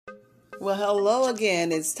Well, hello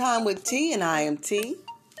again. It's Time with T, and I am T.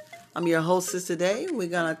 I'm your hostess today. We're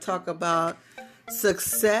going to talk about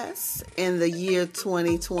success in the year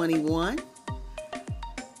 2021.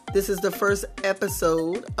 This is the first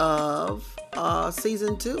episode of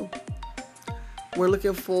season 2. We're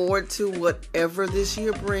looking forward to whatever this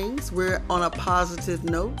year brings. We're on a positive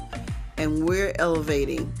note, and we're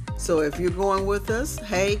elevating. So if you're going with us,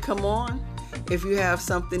 hey, come on. If you have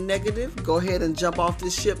something negative, go ahead and jump off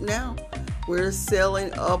this ship now. We're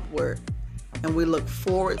sailing upward, and we look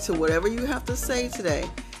forward to whatever you have to say today.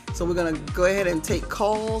 So we're going to go ahead and take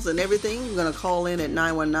calls and everything. We're going to call in at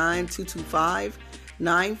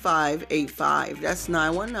 919-225-9585. That's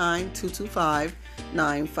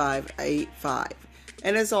 919-225-9585.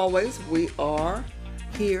 And as always, we are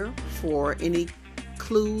here for any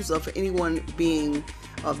clues of anyone being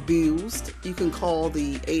abused. You can call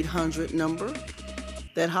the 800 number.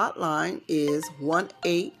 That hotline is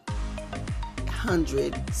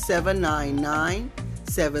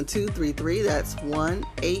 1-800-799-7233. That's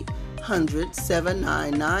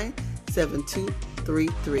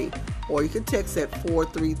 1-800-799-7233. Or you can text at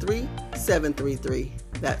 433-733.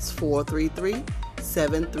 That's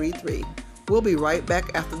 433-733. We'll be right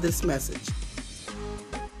back after this message.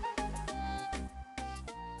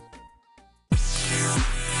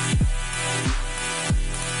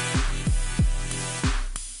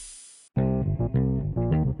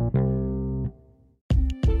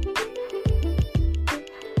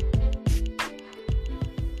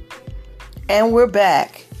 And we're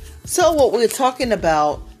back. So what we're talking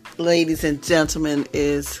about, ladies and gentlemen,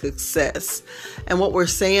 is success. And what we're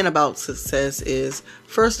saying about success is,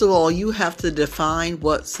 first of all, you have to define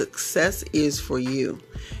what success is for you.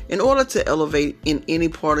 In order to elevate in any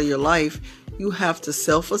part of your life, you have to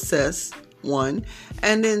self-assess, 1,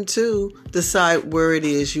 and then 2, decide where it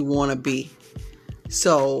is you want to be.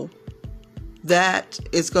 So that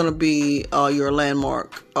is going to be your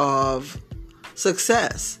landmark of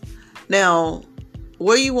success. Now,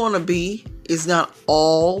 where you want to be is not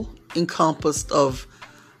all encompassed of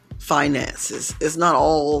finances. It's not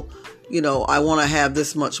all, I want to have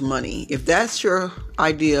this much money. If that's your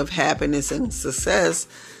idea of happiness and success,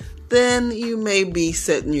 then you may be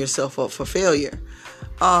setting yourself up for failure.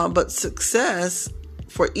 But success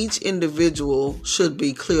for each individual should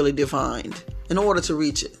be clearly defined in order to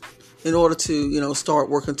reach it, in order to, start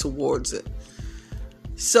working towards it.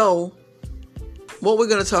 So, what we're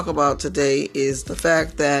going to talk about today is the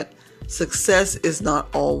fact that success is not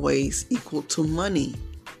always equal to money.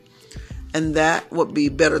 And that would be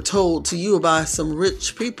better told to you by some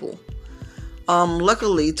rich people.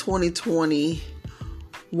 Luckily, 2020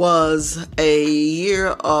 was a year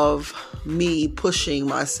of me pushing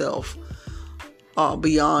myself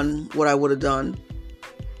beyond what I would have done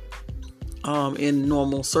in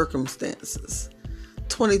normal circumstances.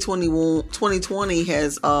 2020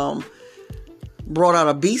 has brought out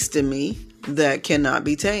a beast in me that cannot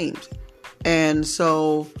be tamed. And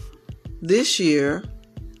so this year,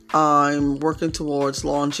 I'm working towards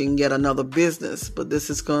launching yet another business, but this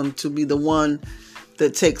is going to be the one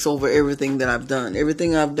that takes over everything that I've done.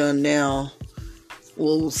 Everything I've done now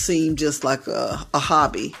will seem just like a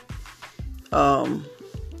hobby.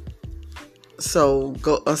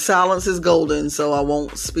 Silence is golden, so I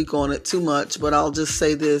won't speak on it too much, but I'll just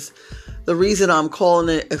say this. The reason I'm calling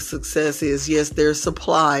it a success is, yes, there's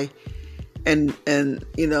supply and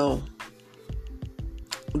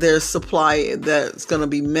there's supply that's going to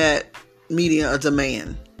be meeting a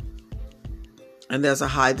demand. And there's a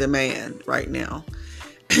high demand right now.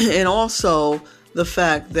 And also the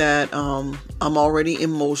fact that I'm already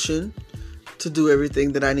in motion to do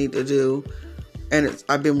everything that I need to do. And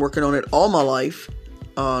I've been working on it all my life,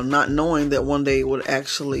 not knowing that one day it would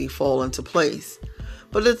actually fall into place.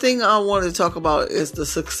 But the thing I wanted to talk about is the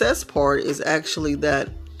success part is actually that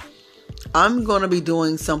I'm going to be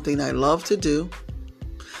doing something I love to do.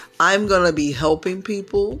 I'm going to be helping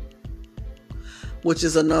people, which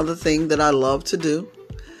is another thing that I love to do.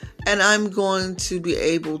 And I'm going to be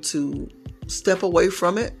able to step away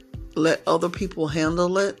from it, let other people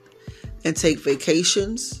handle it, and take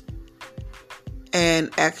vacations, and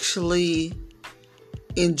actually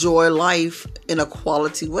enjoy life in a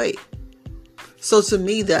quality way. So to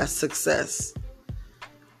me, that's success,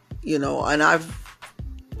 and I've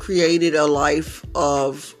created a life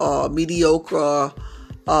of mediocre,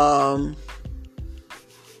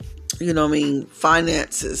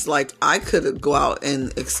 finances. Like, I could go out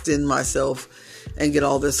and extend myself and get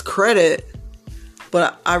all this credit,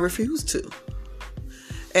 but I refuse to.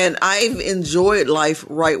 And I've enjoyed life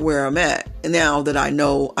right where I'm at. And now that I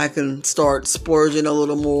know I can start splurging a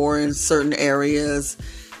little more in certain areas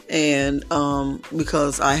And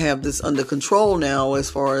because I have this under control now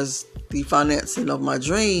as far as the financing of my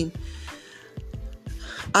dream,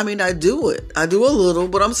 I mean, I do it. I do a little,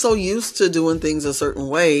 but I'm so used to doing things a certain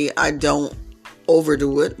way, I don't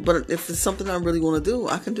overdo it. But if it's something I really want to do,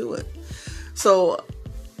 I can do it. So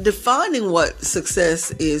defining what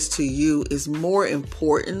success is to you is more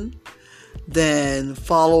important than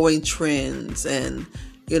following trends and,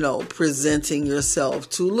 presenting yourself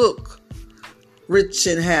to look rich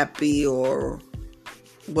and happy or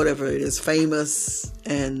whatever it is, famous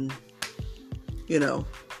and,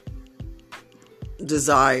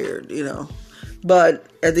 desired, But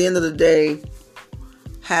at the end of the day,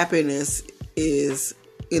 happiness is,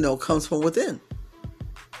 comes from within.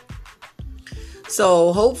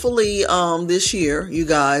 So hopefully this year you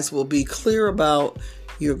guys will be clear about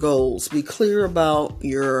your goals, be clear about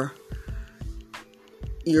your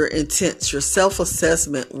intents. Your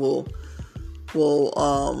self-assessment will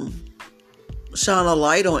shine a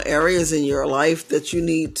light on areas in your life that you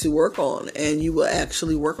need to work on, and you will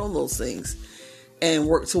actually work on those things and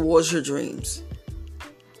work towards your dreams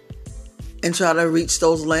and try to reach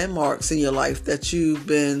those landmarks in your life that you've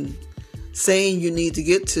been saying you need to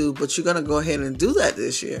get to, but you're going to go ahead and do that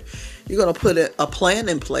this year. You're going to put a plan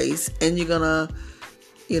in place, and you're going to,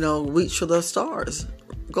 reach for the stars.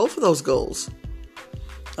 Go for those goals.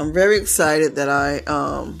 I'm very excited that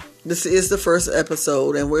this is the first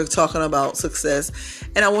episode, and we're talking about success,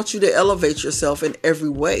 and I want you to elevate yourself in every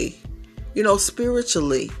way,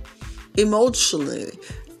 spiritually, emotionally,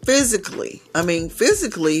 physically. I mean,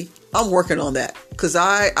 physically, I'm working on that because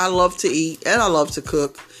I love to eat and I love to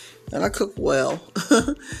cook, and I cook well.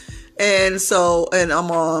 And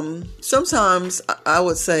I'm sometimes I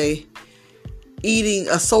would say eating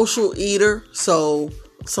a social eater. So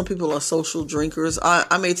some people are social drinkers.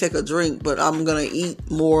 I may take a drink, but I'm going to eat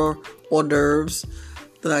more hors d'oeuvres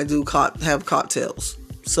than I do have cocktails.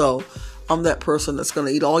 So I'm that person that's going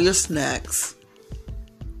to eat all your snacks,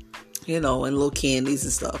 and little candies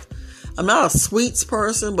and stuff. I'm not a sweets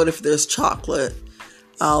person, but if there's chocolate,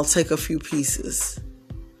 I'll take a few pieces.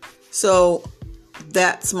 So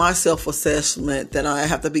that's my self-assessment that I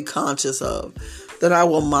have to be conscious of, that I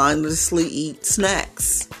will mindlessly eat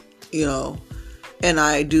snacks, and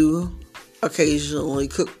I do occasionally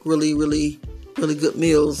cook really, really, really good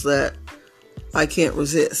meals that I can't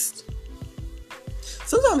resist.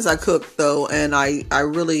 Sometimes I cook though, and I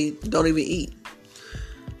really don't even eat.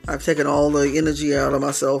 I've taken all the energy out of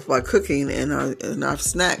myself by cooking, and I've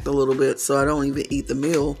snacked a little bit, so I don't even eat the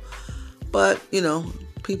meal. But,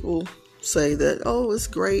 people say that, oh, it's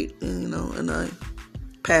great, and I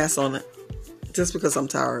pass on it just because I'm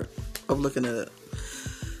tired of looking at it.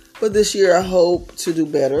 But this year I hope to do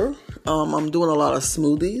better. I'm doing a lot of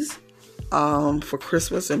smoothies for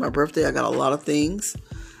Christmas and my birthday. I got a lot of things.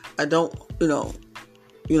 I don't,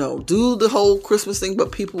 do the whole Christmas thing,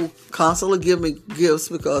 but people constantly give me gifts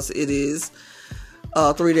because it is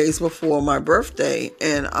 3 days before my birthday,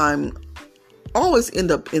 and I'm always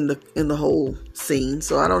end up in the whole scene,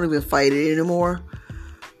 so I don't even fight it anymore.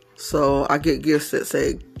 So I get gifts that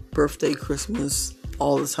say birthday, Christmas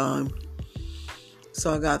all the time.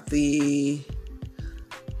 So I got the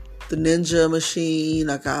Ninja machine.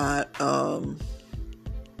 I got I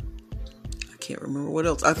can't remember what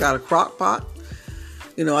else. I got a crock pot.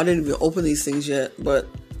 I didn't even open these things yet, but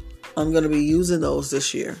I'm going to be using those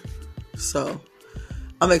this year. So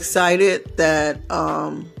I'm excited that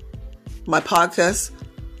my podcast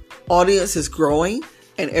audience is growing,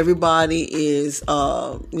 and everybody is,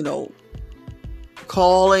 calling,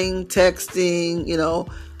 texting,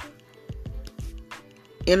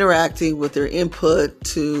 interacting with their input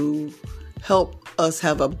to help us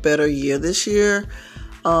have a better year this year.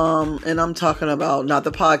 And I'm talking about not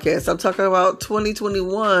the podcast. I'm talking about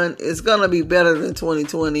 2021 is going to be better than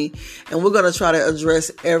 2020. And we're going to try to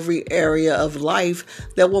address every area of life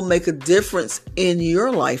that will make a difference in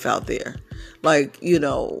your life out there. Like,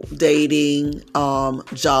 dating,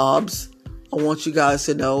 jobs. I want you guys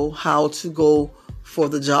to know how to go for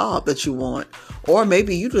the job that you want. Or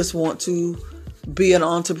maybe you just want to be an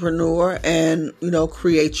entrepreneur and,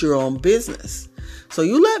 create your own business. So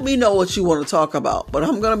you let me know what you want to talk about. But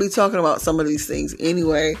I'm going to be talking about some of these things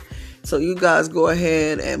anyway. So you guys go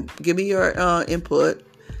ahead and give me your input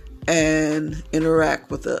and interact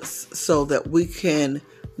with us so that we can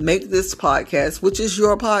make this podcast, which is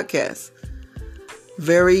your podcast,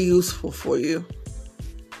 very useful for you.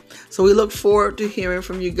 So we look forward to hearing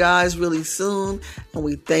from you guys really soon. And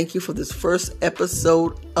we thank you for this first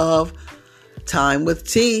episode of Time with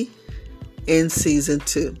T in season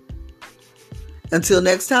 2. Until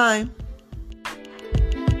next time.